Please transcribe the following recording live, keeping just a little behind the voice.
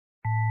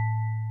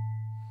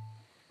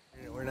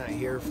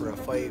here for a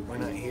fight. We're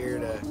not here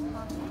to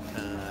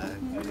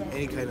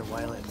any kind of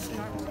violence.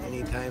 And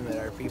any time that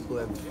our people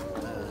have,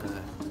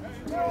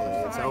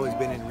 it's always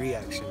been in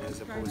reaction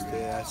as opposed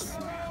to us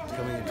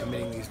coming and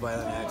committing these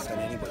violent acts on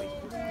anybody.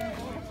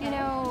 You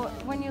know,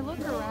 when you look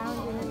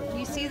around and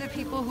you see the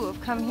people who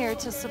have come here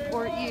to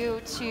support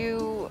you,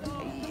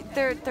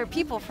 they're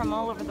people from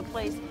all over the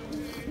place.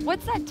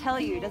 What's that tell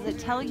you? Does it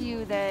tell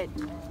you that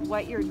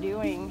what you're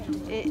doing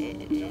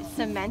it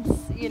cements,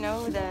 you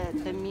know,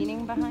 the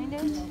meaning behind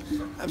it?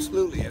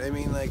 Absolutely, and I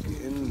mean, like,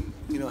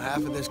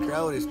 half of this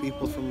crowd is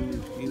people from,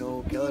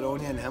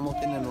 Caledonia and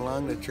Hamilton and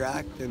along the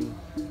tract and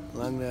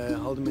along the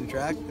Haldeman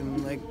tract,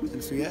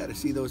 and so yeah, to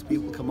see those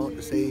people come out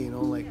to say,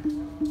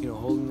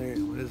 holding their,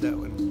 what is that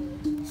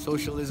one?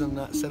 Socialism,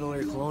 not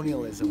settler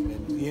colonialism,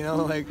 and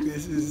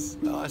this is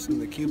awesome.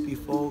 The QP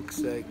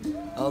folks,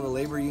 all the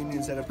labor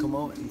unions that have come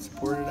out and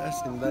supported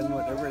us and done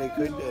whatever they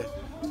could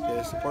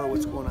to support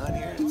what's going on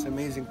here. It's an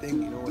amazing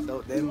thing.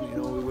 Without them,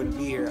 we wouldn't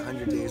be here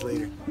 100 days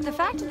later. The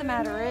fact of the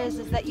matter is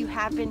that you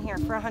have been here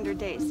for 100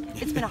 days.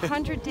 It's been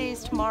 100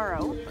 days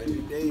tomorrow.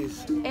 100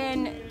 days.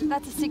 And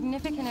that's a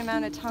significant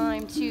amount of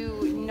time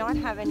to not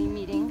have any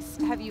meetings.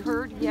 Have you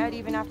heard yet,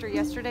 even after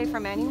yesterday,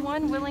 from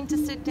anyone willing to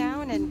sit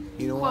down and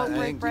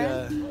break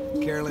bread?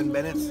 Carolyn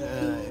Bennett's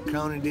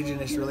Crown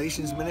Indigenous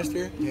Relations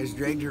Minister has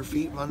dragged her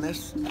feet on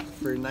this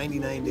for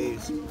 99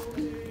 days.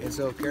 And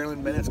so if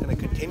Carolyn Bennett's going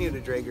to continue to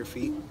drag her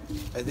feet,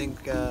 I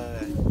think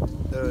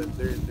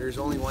there's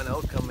only one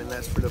outcome, and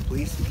that's for the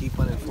police to keep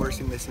on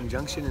enforcing this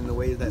injunction in the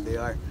way that they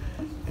are.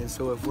 And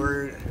so if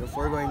we're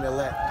going to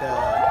let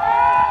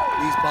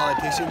these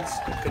politicians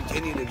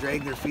continue to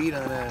drag their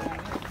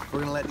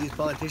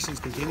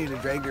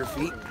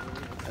feet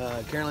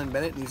Carolyn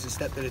Bennett needs to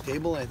step to the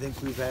table. I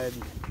think we've had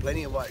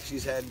plenty of what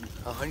she's had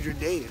 100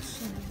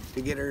 days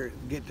to get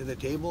to the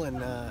table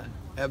and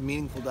have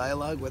meaningful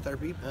dialogue with our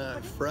people.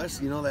 For us,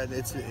 that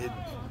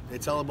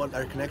it's all about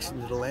our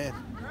connection to the land.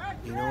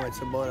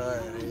 It's about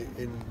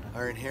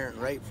our inherent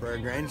right for our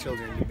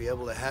grandchildren to be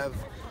able to have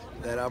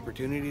that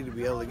opportunity to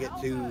be able to get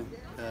to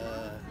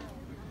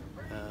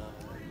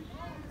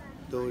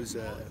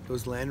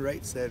those land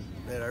rights that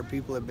our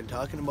people have been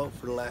talking about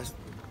for the last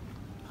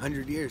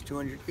 100 years,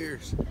 200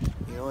 years,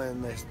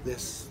 and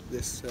this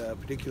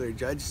particular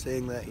judge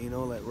saying that,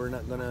 that we're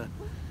not gonna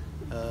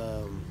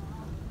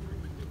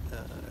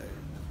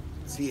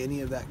see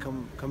any of that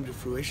come to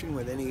fruition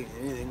with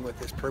anything with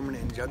this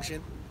permanent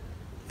injunction,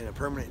 and a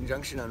permanent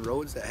injunction on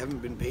roads that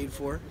haven't been paid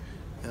for,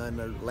 and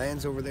the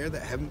lands over there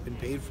that haven't been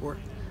paid for,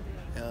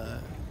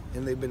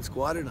 and they've been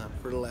squatted on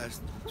for the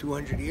last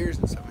 200 years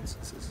in some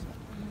instances.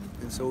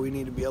 And so we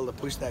need to be able to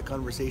push that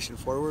conversation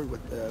forward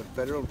with the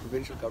federal and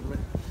provincial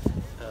government.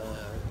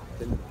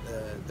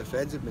 The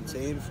feds have been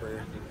saying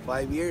for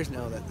 5 years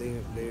now that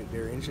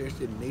they're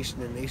interested in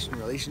nation-to-nation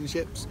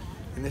relationships,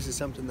 and this is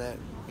something that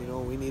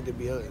we need to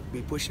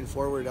be pushing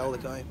forward all the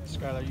time.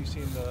 Skyler, you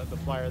seen the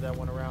flyer that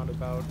went around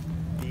about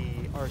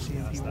the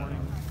RCMP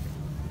warning?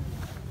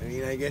 I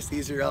mean, I guess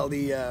these are all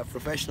the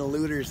professional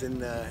looters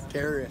and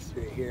terrorists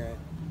right here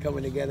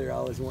coming together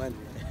all as one.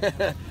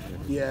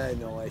 Yeah, I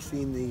know. I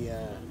seen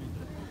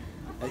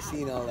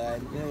all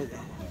that.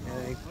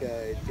 I think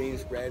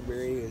James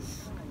Bradbury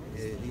has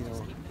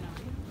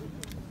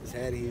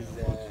had his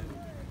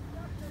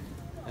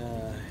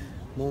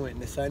moment in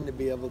the sun to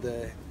be able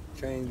to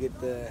try and get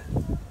the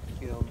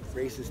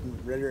racist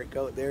rhetoric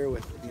out there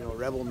with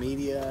rebel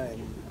media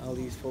and all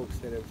these folks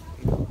that have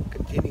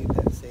continued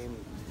that same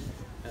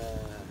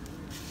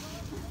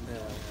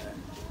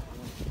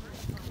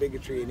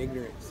bigotry and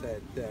ignorance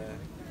that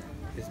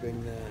has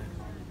been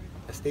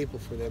a staple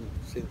for them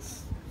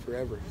since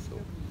forever. So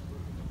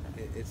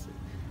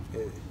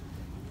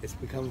it's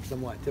become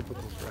somewhat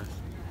typical for us.